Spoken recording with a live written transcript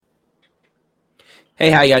Hey,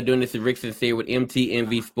 how y'all doing? This is Rick Sincere with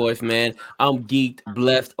MTMV Sports, man. I'm geeked,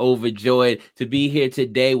 blessed, overjoyed to be here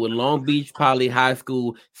today with Long Beach Poly High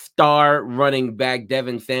School star running back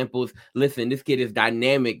Devin Samples. Listen, this kid is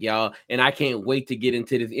dynamic, y'all, and I can't wait to get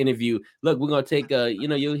into this interview. Look, we're gonna take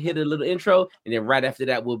you'll hit a little intro, and then right after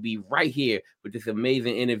that, we'll be right here with this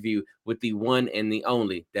amazing interview with the one and the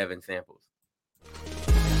only Devin Samples.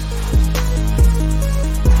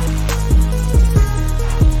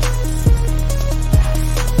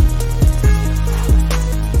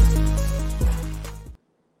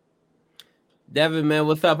 Devin, man,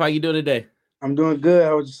 what's up? How you doing today? I'm doing good.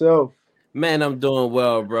 How about yourself? Man, I'm doing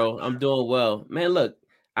well, bro. I'm doing well. Man, look,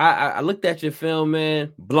 I looked at your film,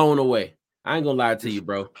 man, blown away. I ain't gonna lie to you,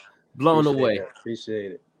 bro. Blown Appreciate away. it.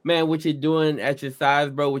 Appreciate it. Man, what you're doing at your size,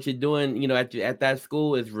 bro, what you're doing, at that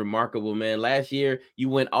school is remarkable, man. Last year, you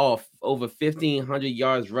went off over 1,500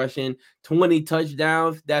 yards rushing, 20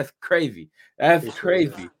 touchdowns. That's crazy. That's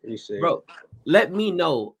crazy. Appreciate it. Bro, let me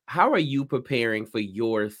know, how are you preparing for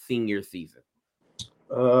your senior season?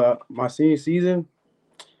 My senior season,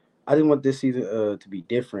 I just want this season to be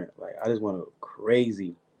different. Like I just want to go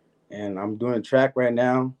crazy, and I'm doing track right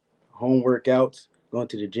now, home workouts, going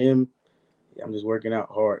to the gym. I'm just working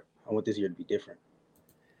out hard. I want this year to be different.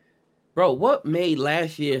 Bro, what made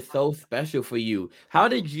last year so special for you? How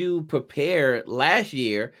did you prepare last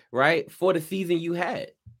year, right, for the season you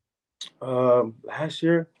had? Last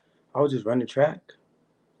year, I was just running track.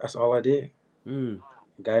 That's all I did. Mm.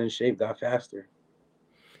 Got in shape, got faster.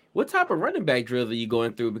 What type of running back drills are you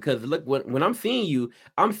going through? Because look, when I'm seeing you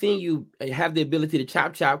have the ability to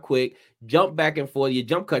chop quick, jump back and forth. Your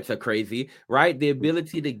jump cuts are crazy, right? The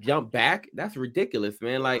ability to jump back, that's ridiculous,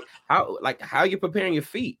 man. How you preparing your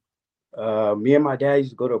feet? Me and my dad used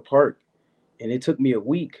to go to a park, and it took me a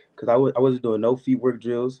week because I wasn't doing no feet work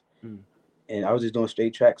drills, Mm. and I was just doing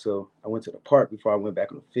straight track. So I went to the park before I went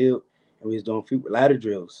back on the field, and we was doing feet ladder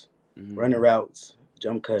drills, Mhm. running routes,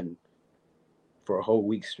 jump cutting for a whole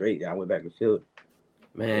week straight. And I went back to the field.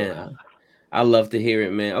 Man, Yeah. I love to hear it,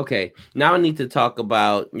 man. Okay, now I need to talk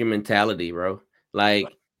about your mentality, bro. Like,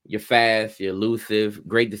 you're fast, you're elusive,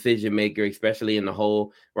 great decision maker, especially in the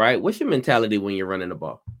hole, right? What's your mentality when you're running the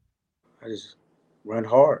ball? I just run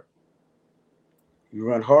hard. You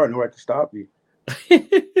run hard, nobody can stop you.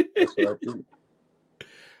 That's what I do.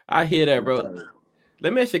 I hear That's that, my bro. mentality.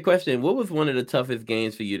 Let me ask you a question. What was one of the toughest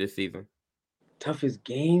games for you this season? Toughest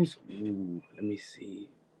games? Ooh, let me see.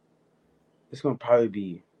 It's gonna probably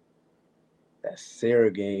be that Sarah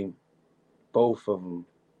game. Both of them.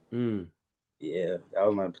 Mm. Yeah, that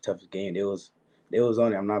was my toughest game. They was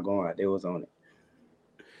on it. I'm not going out. They was on it.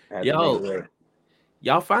 I had to make it Yo, work.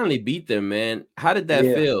 y'all finally beat them, man. How did that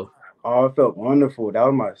Yeah. feel? Oh, it felt wonderful. That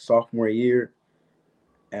was my sophomore year,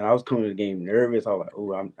 and I was coming to the game nervous. I was like,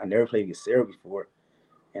 "Oh, I never played against Sarah before,"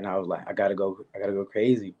 and I was like, "I gotta go. I gotta go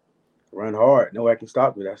crazy. Run hard. Nobody can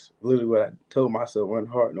stop me." That's literally what I told myself. Run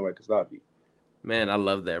hard. Nobody can stop you. Man, I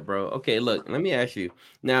love that, bro. Okay, look, let me ask you.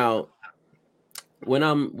 Now, when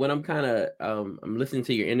I'm kind of I'm listening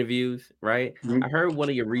to your interviews, right? Mhm. I heard one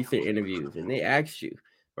of your recent interviews, and they asked you,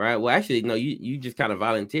 right? Well, actually, no, you just kind of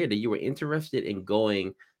volunteered that you were interested in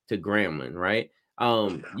going to Grambling, right?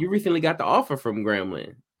 You recently got the offer from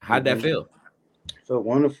Grambling. How'd that Mhm. feel? Felt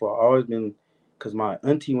wonderful. I always been, cause my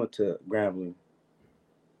auntie went to Grambling,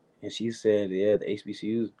 and she said, "Yeah, the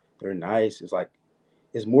HBCUs they're nice. It's like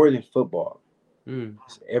it's more than football. Mm.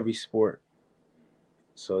 It's every sport.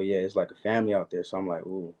 So yeah, it's like a family out there. So I'm like,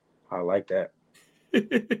 ooh, I like that.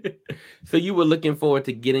 So you were looking forward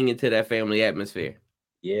to getting into that family atmosphere.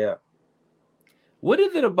 Yeah. What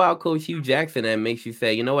is it about Coach Hugh Jackson that makes you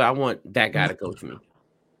say, you know what, I want that guy to coach me?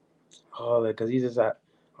 Oh, because he's just I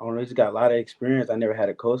don't know, he's got a lot of experience. I never had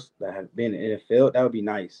a coach that had been in the NFL. That would be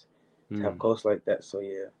nice to have a Mm. coach like that. So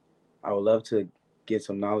yeah, I would love to get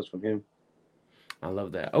some knowledge from him. I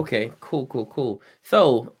love that. Okay, cool.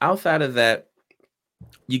 So outside of that,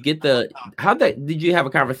 you get the how that did you have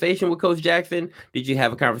a conversation with Coach Jackson? Did you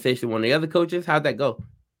have a conversation with one of the other coaches? How'd that go?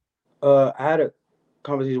 I had a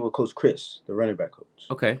conversation with Coach Chris, the running back coach.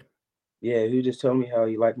 Okay. Yeah, he just told me how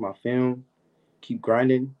he liked my film, keep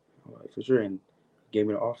grinding, I'm like, for sure, and gave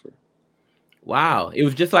me the offer. Wow. It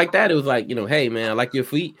was just like that. It was like, hey man, I like your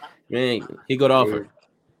feet. Man, he got Yeah, offer.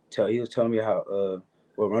 he was telling me how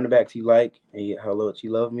what running backs he like and how much he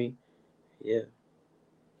loved me. Yeah.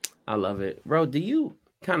 I love it. Bro, do you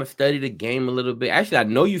kind of study the game a little bit? Actually, I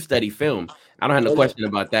know you study film. I don't have no question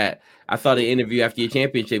about that. I saw the interview after your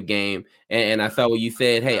championship game, and I saw what you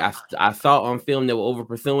said. Hey, I saw on film they were over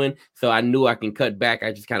pursuing, so I knew I can cut back.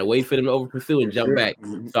 I just kind of wait for them to over pursue and For jump sure. back.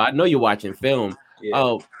 So I know you're watching film. Yeah.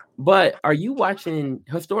 Oh, But are you watching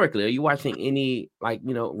historically? Are you watching any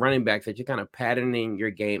running backs that you're kind of patterning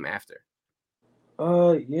your game after?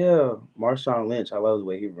 Yeah, Marshawn Lynch. I love the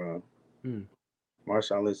way he run. Hmm.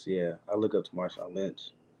 Marshawn Lynch. Yeah, I look up to Marshawn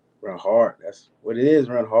Lynch. Run hard. That's what it is.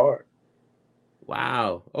 Run hard.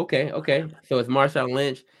 Wow. Okay. Okay. So it's Marshawn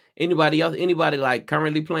Lynch. Anybody else? Anybody like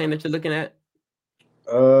currently playing that you're looking at?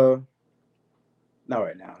 Uh, not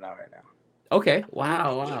right now. Not right now. Okay.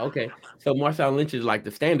 Wow. Wow. Okay. So Marshawn Lynch is like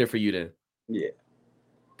the standard for you then. Yeah.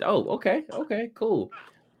 Oh. Okay. Okay. Cool.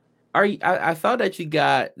 Are you? I saw that you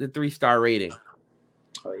got the 3-star rating.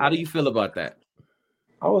 Oh How yeah. do you feel about that?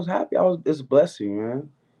 I was happy. I was. It's a blessing, man.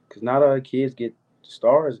 Cause not all kids get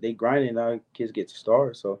stars. They grinding. Not all kids get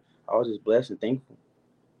stars. So I was just blessed and thankful.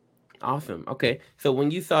 Awesome. Okay. So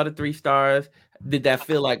when you saw the 3 stars, did that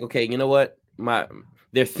feel like, okay, you know what?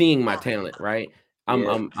 They're seeing my talent, right? I'm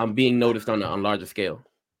Yeah. I'm I'm being noticed on a larger scale.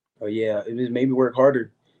 Oh yeah. It just made me work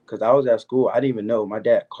harder. Cause I was at school. I didn't even know. My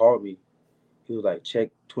dad called me. He was like, check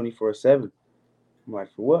 24/7. I'm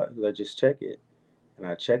like, for what? He's like, just check it. And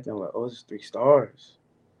I checked. And I'm like, oh, it's 3 stars.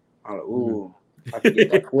 I'm like, Mhm. ooh, I could get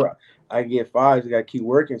like four. I can get five. I got to keep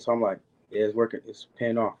working. So I'm like, yeah, it's working. It's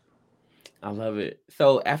paying off. I love it.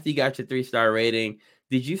 So after you got your 3-star rating,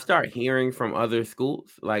 did you start hearing from other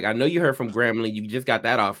schools? Like I know you heard from Grambling, you just got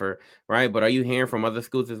that offer, right? But are you hearing from other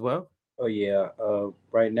schools as well? Oh yeah.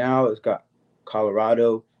 Right now it's got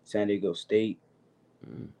Colorado, San Diego State.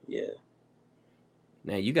 Mm. Yeah,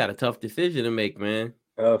 Now you got a tough decision to make, man.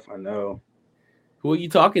 tough. I know. Who are you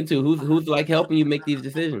talking to? Who's like helping you make these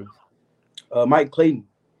decisions? Mike Clayton.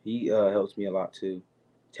 He helps me a lot too.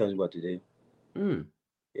 Tells me what to do. Mm,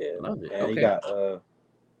 Yeah, love it. and he Okay. got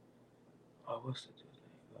what's the dude's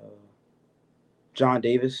name? John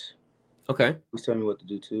Davis. Okay. He's telling me what to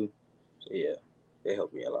do too. So yeah, they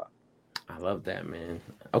help me a lot. I love that, man.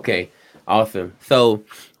 Okay, awesome. So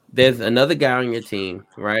there's another guy on your team,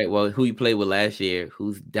 right? Well, who you played with last year,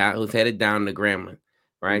 who's headed down to Grambling,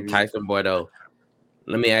 right? Hmm. Tyson Bordeaux.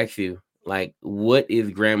 Let me ask you, like, what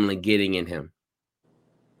is Grambling getting in him?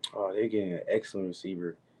 Oh, they're getting an excellent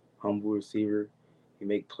receiver, humble receiver. He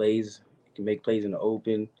make plays. He can make plays in the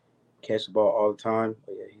open, catch the ball all the time.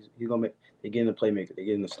 But yeah, he's gonna make. They're getting a playmaker. They're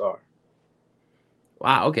getting a star.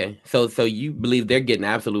 Wow. Okay. So you believe they're getting an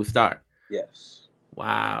absolute star? Yes.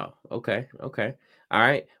 Wow. Okay. Okay. All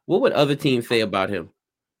right. What would other teams say about him?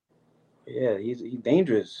 Yeah, he's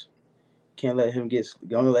dangerous. Can't let him get.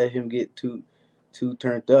 Gonna let him get too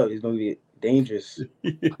turned up. He's gonna get dangerous.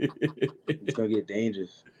 He's gonna get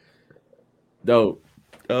dangerous. Dope.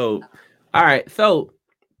 Dope. All right. So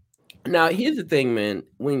now here's the thing, man.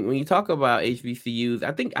 When you talk about HBCUs,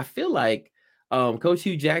 I feel like Coach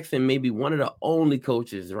Hugh Jackson may be one of the only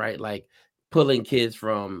coaches, right? Like pulling kids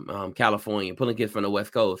from California, pulling kids from the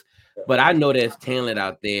West Coast. Yeah, But I know there's talent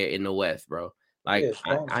out there in the West, bro. yeah, Like it's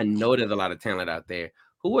I talented. know there's a lot of talent out there.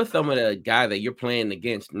 Who are some of the guys that you're playing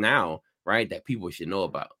against now, right? That people should know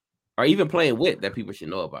about, or even playing with that people should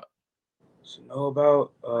know about? So know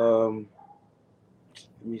about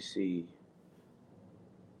let me see.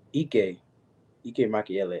 Ike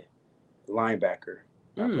Makiele, linebacker.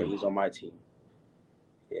 I play. Mm, He's on my team.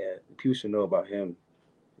 Yeah, people should know about him.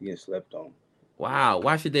 He gets slept on. wow.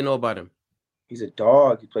 Why should they know about him? He's a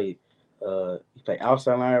dog. He played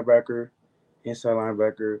outside linebacker, inside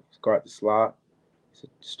linebacker, guard the slot. He's a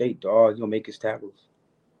straight dog. He's gonna make his tackles.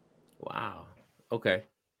 Wow. Okay.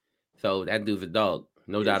 So that dude's a dog,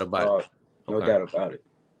 no Yeah, doubt he's a about it. dog. No Okay, doubt about it.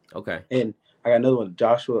 okay. And I got another one,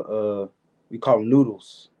 Joshua. We call him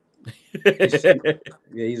Noodles. He's yeah,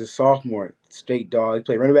 he's a sophomore. Straight dog. He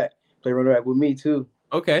play running back. Play running back with me too.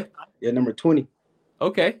 Okay, Yeah, number 20.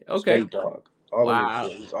 okay, okay. Straight dog. All over the Wow.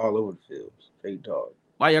 field. He's all over the field. Straight dog.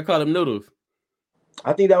 Why y'all call him Noodles?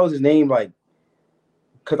 I think that was his name, like,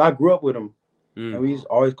 cause I grew up with him, and Mm, we just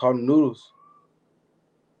always called him Noodles.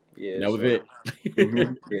 Yeah. that was So. it.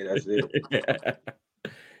 Yeah, that's it.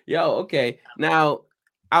 Yo, okay. Now,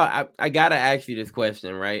 I gotta ask you this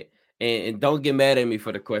question, right? And don't get mad at me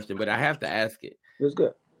for the question, but I have to ask it. It was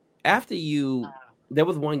good. After you, there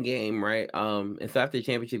was one game, right? And so after the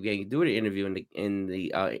championship game, you do the interview, and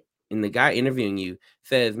the guy interviewing you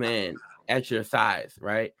says, "Man, at your size,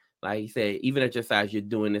 right? Like he said, even at your size, you're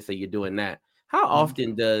doing this or you're doing that. Mhm. How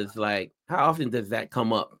often does that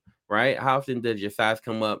come up, right? How often does your size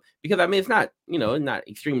come up? Because I mean, it's not, it's not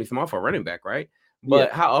extremely small for a running back, right? Yeah.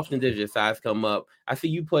 But how often does your size come up? I see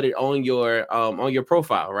you put it on your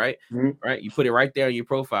profile, right? Mhm. Right? You put it right there on your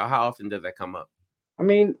profile. How often does that come up? I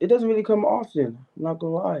mean, it doesn't really come often. I'm not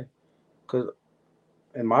gonna lie, cause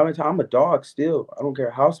in my time, I'm a dog still. I don't care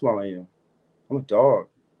how small I am. I'm a dog,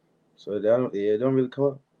 so that don't, yeah, it don't really come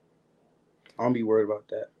up. I don't be worried about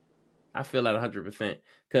that. I feel that 100%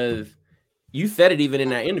 because you said it even in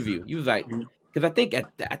that interview. You was like, Mhm. because I think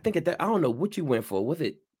at that I don't know what you went for. Was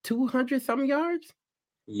it 200 some yards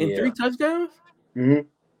and Yeah. 3 touchdowns? Hmm.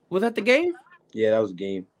 Was that the game? Yeah, that was a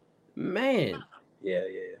game. Man, Yeah.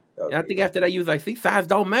 That was and I a think game. after that you was like, see, size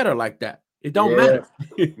don't matter like that. It don't matter.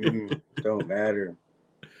 Yeah. Don't matter.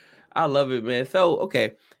 I love it, man. So,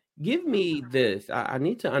 okay, give me this. I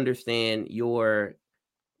need to understand your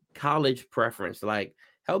college preference. Like,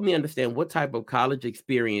 help me understand what type of college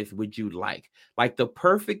experience would you like? Like, the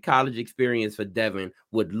perfect college experience for Devin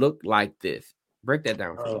would look like this. Break that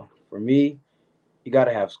down for me. For me, you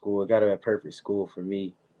gotta have school. You gotta have perfect school for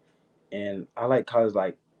me. And I like college.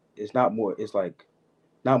 Like it's not more. It's like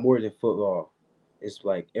not more than football. It's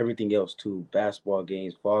like everything else too. Basketball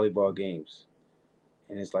games, volleyball games,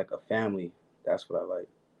 and it's like a family. That's what I like.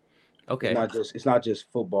 Okay. It's not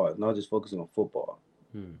just football. It's not just focusing on football.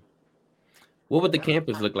 Hmm. What would the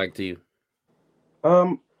campus look like to you?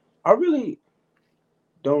 Um, I really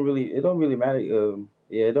don't really. It don't really matter.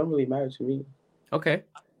 Yeah, it don't really matter to me. Okay.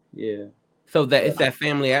 Yeah, So that but it's that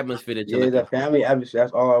family atmosphere that you're yeah, looking that for. family atmosphere.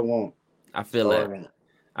 That's all I want. I That's feel all I that. want.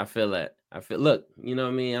 I feel that. I feel. Look, you know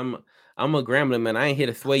what I mean. I'm a Grambling man. I ain't here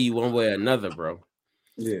to sway you one way or another, bro.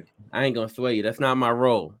 Yeah. I ain't gonna sway you. That's not my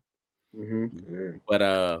role. Yeah.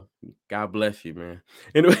 But God bless you, man.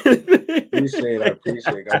 Anyway, Appreciate. I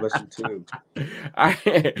appreciate. God bless you too.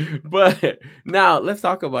 but now let's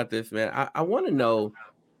talk about this, man. I want to know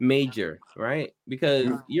major, right? Because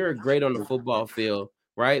Mhm. you're great on the football field,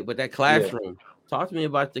 right? But that Yeah. classroom. Talk to me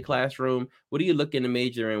about the classroom. What are you looking to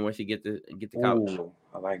major in once you get to college? Ooh,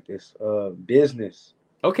 I like this. Business.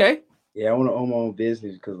 Okay. Yeah, I want to own my own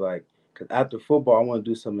business cause after football, I want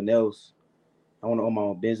to do something else. I want to own my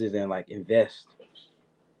own business and like invest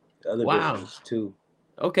in other Wow. businesses too.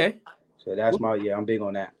 Okay. So that's What, my yeah. I'm big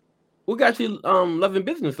on that. what got you loving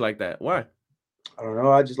business like that? Why? I don't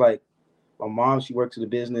know. I just like my mom. She works in the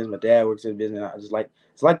business. My dad works in the business. I just like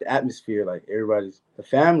it's like the atmosphere. Like everybody's the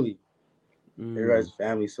family. Mm. Everybody's a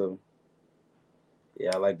family. So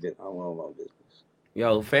yeah, I like that. I want to own my own business.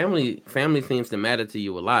 Yo, family seems to matter to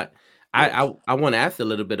you a lot. I Yeah. I, I want to ask a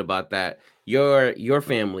little bit about that. Your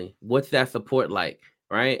family, what's that support like?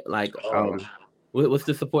 Right? Like Oh, what's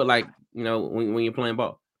the support like, when you're playing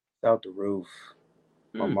ball? it's out the roof.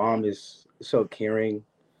 My Hmm. mom is so caring.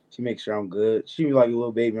 She makes sure I'm good. She be like a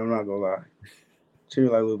little baby. I'm not gonna lie. She be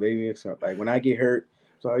like a little baby. So, like when I get hurt,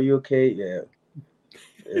 so are you okay? Yeah,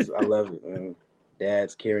 I love it. Man.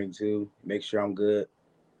 Dad's caring too. Make sure I'm good.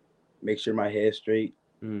 Make sure my head's straight.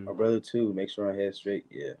 Mm. My brother too. Make sure my head's straight.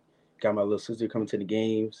 Yeah. Got my little sister coming to the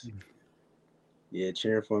games. Yeah,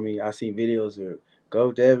 cheering for me. I seen videos of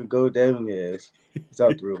go Devin, go Devin. Yeah, it's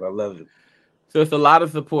out the roof. I love it. So it's a lot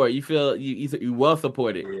of support. You feel you well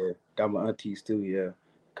supported. Yeah, got my aunties too. Yeah,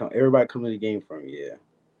 everybody come to the game for me. Yeah.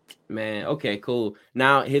 Man, okay, cool.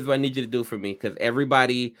 Now here's what I need you to do for me because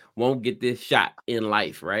everybody won't get this shot in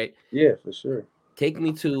life, right? Yeah, for sure. Take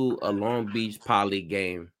me to a Long Beach Poly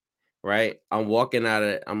game, right? I'm walking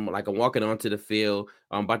onto the field.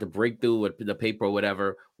 I'm about to break through with the paper or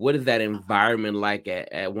whatever. What is that environment like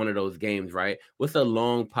at one of those games, right? What's a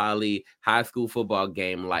Long Poly high school football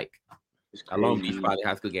game like? It's A Long Beach crazy. Poly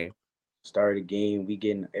high school game. Start the game, we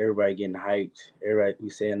getting everybody getting hyped. Everybody we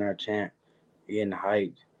saying our chant, we getting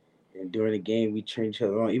hyped. And during the game, we cheer each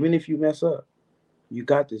other on. Even if you mess up, you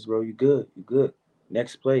got this, bro. You good. You good.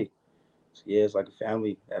 Next play. So yeah, it's like a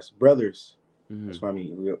family. That's brothers. That's Mhm. what I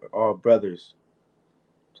mean. We're all brothers.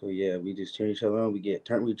 So yeah, we just cheer each other on. We get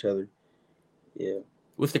turned with each other. Yeah.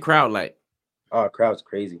 What's the crowd like? Oh, crowd's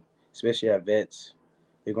crazy, especially at vets.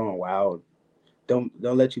 They're going wild. Don't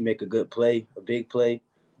let you make a good play, a big play.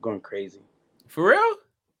 Going crazy, For real?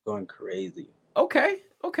 going crazy. Okay,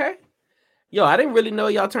 okay. Yo, I didn't really know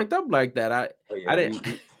y'all turned up like that. Oh I yeah,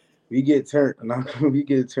 didn't. we get turned. We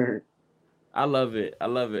get turned. I love it. I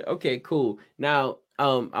love it. Okay, cool. Now,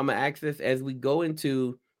 I'm gonna ask this as we go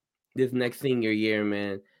into this next senior year,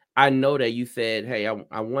 man. I know that you said, "Hey,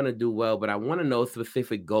 I want to do well, but I want to know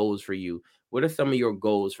specific goals for you. What are some of your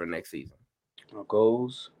goals for next season?" My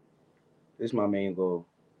goals. This is my main goal.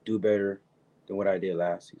 Do better than what I did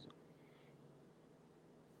last season.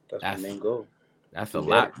 That's my That's main goal. that's a Do better.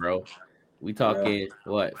 lot, bro. We Yeah. talking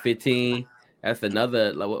what 15? That's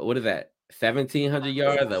another. Like, what is that? 1,700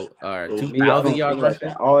 yards or For two me, I thousand don't yards think like rushing?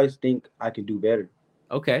 that. I always think I can do better.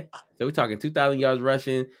 Okay, so we're talking 2,000 yards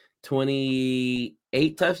rushing,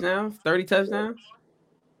 28 touchdowns, 30 Yeah. touchdowns.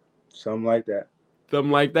 Something like that.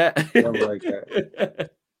 Something like that. Something like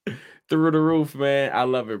that. Through the roof, man. I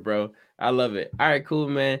love it, bro. I love it. All right, cool,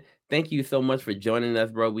 man. Thank you so much for joining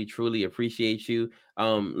us, bro. We truly appreciate you.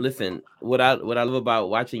 Listen, what I love about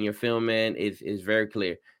watching your film, man, is very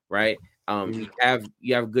clear, right? You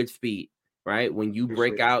have good speed, right? When you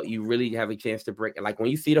break out, you really have a chance to break. Like when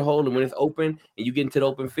you see the hole and when it's open and you get into the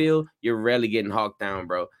open field, you're rarely getting hawked down,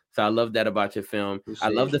 bro. So I love that about your film. I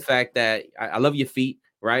love the fact that I love your feet,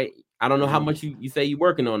 right? I don't know how much you say you're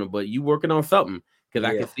working on them, but you working on something because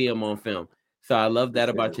I can see them on film. So I love that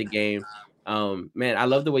about your game. Man, I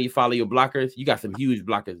love the way you follow your blockers. You got some huge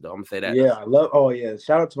blockers, though. I'm gonna say that. Yeah, I love. Oh yeah,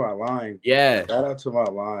 shout out to my line. Yeah, shout out to my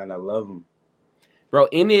line. I love them, bro.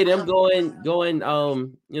 Any of them going, going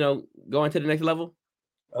to the next level?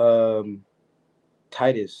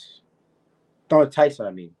 Titus. No, Tyson.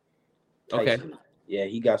 I mean, Tyson. Okay. Yeah,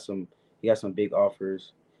 he got some big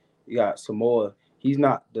offers. You got Samoa. He's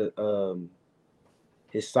not the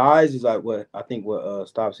his size is like what I think what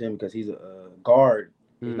stops him because he's a guard.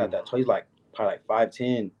 He's not that tall. He's like probably like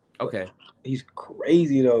 5'10". Okay. He's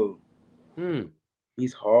crazy though.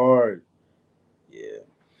 He's hard. Yeah.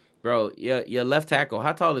 Bro, your left tackle,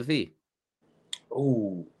 how tall is he?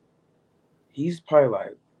 Oh, he's probably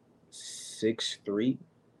like 6'3".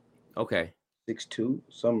 Okay. 6'2",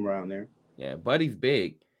 something around there. Yeah, Buddy's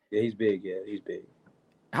big. Yeah, he's big. Yeah, he's big.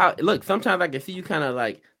 Look, sometimes I can see you kind of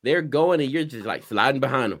like they're going and you're just like sliding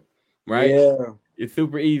behind them, right? Yeah. It's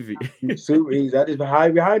super easy. Super easy. I just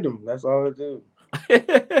hide behind them. That's all I do.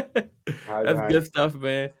 That's good stuff,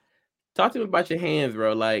 man. Talk to me about your hands,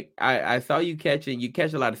 bro. Like I saw you catch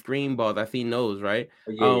a lot of screen balls. I seen those, right?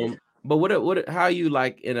 Yeah. But how are you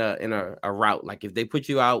like in a route? Like if they put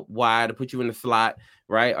you out wide or put you in the slot,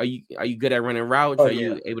 right? Are you good at running routes? Are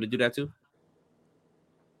you able to do that too?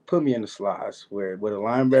 Put me in the slot, I swear. With a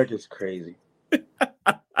linebacker, it's crazy.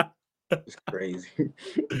 It's crazy.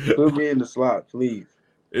 Put me in the slot, please.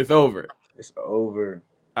 It's over. It's over.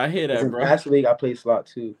 I hear that, bro. Last league, I played slot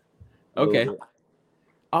too. Okay.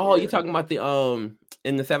 Oh, you're talking about the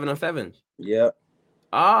in the 7-on-7s? Yep.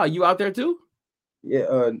 Ah, you out there too?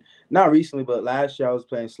 Yeah. Not recently, but last year I was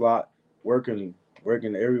playing slot, working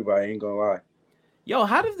everybody. Ain't gonna lie. Yo,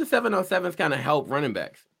 how does the 7-on-7s kind of help running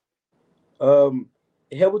backs?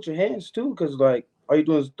 It help with your hands too, because like all you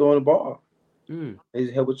doing is throwing the ball.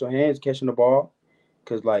 It help with your hands catching the ball.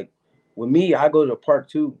 Because like with me, I go to the park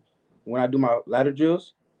too. When I do my ladder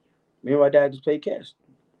drills, me and my dad just play catch.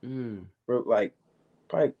 For like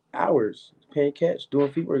probably hours playing catch,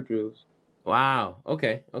 doing feet work drills. Wow.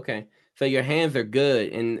 Okay. So your hands are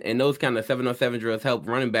good, and those kind of 7-on-7 drills help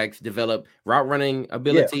running backs develop route running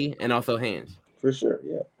ability and also hands. For sure,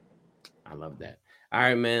 yeah. I love that. All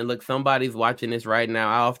right, man. Look, somebody's watching this right now.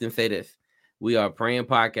 I often say this. We are a praying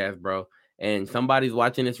podcast, bro. And somebody's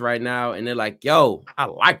watching this right now, and they're like, yo, I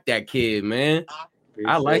like that kid, man.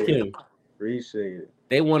 I like him. Appreciate it.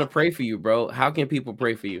 They want to pray for you, bro. How can people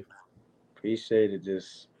pray for you? Appreciate it.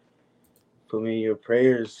 Just put me in your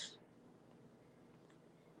prayers.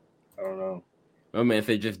 I don't know. My man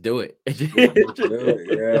said, just do it. Just do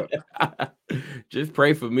it, yeah. Just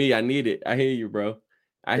pray for me. I need it. I hear you, bro.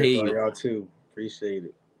 I hear you. Y'all too. Appreciate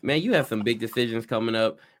it. Man, you have some big decisions coming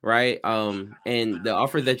up, right? And the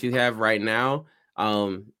offers that you have right now,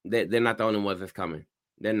 they're not the only ones that's coming.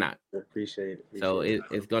 They're not. Appreciate it. So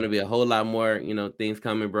it's going to be a whole lot more, things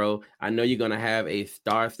coming, bro. I know you're going to have a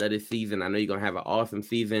star-studded season. I know you're going to have an awesome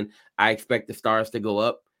season. I expect the stars to go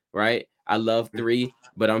up, right? I love 3,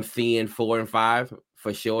 but I'm seeing 4 and 5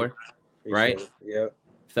 for sure, right? Yeah.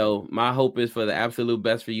 So my hope is for the absolute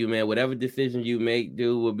best for you, man. Whatever decision you make,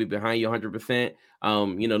 dude, we'll be behind you 100%.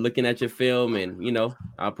 Looking at your film and,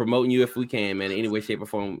 promoting you if we can, man, in any way, shape, or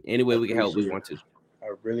form. Any way we can help, we want to.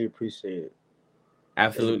 I really appreciate it.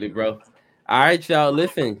 Absolutely, bro. All right, y'all.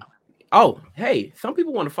 Listen. Oh, hey, some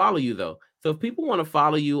people want to follow you though. So if people want to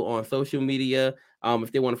follow you on social media,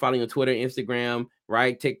 if they want to follow you on Twitter, Instagram,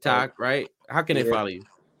 right, TikTok, right, how can they follow you?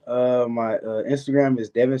 My Instagram is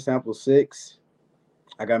DevinSample6.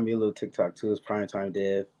 I got me a little TikTok too. It's Primetime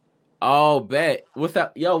Dev. Oh, bet. What's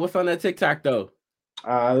up? Yo, what's on that TikTok though?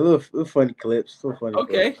 Little funny clips.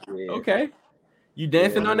 Okay. Clips. Yeah. Okay. You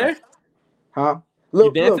dancing on there? Huh?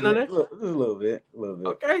 You dancing on there? A little bit.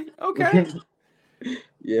 Okay.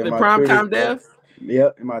 Yeah. The Primetime Dev?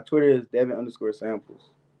 Yep. And my Twitter is Devin_samples.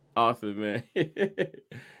 Awesome, man.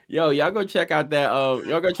 Yo, y'all go check out that.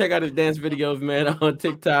 Y'all go check out his dance videos, man, on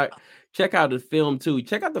TikTok. Check out his film too.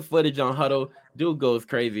 Check out the footage on Huddle. Dude goes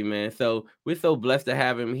crazy, man. So we're so blessed to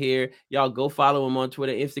have him here. Y'all go follow him on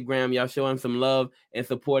Twitter, Instagram. Y'all show him some love and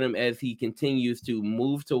support him as he continues to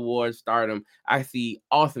move towards stardom. I see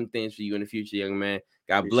awesome things for you in the future, young man.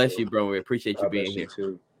 God bless you, bro. We appreciate you being here.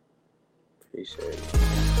 Too. Appreciate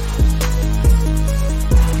it.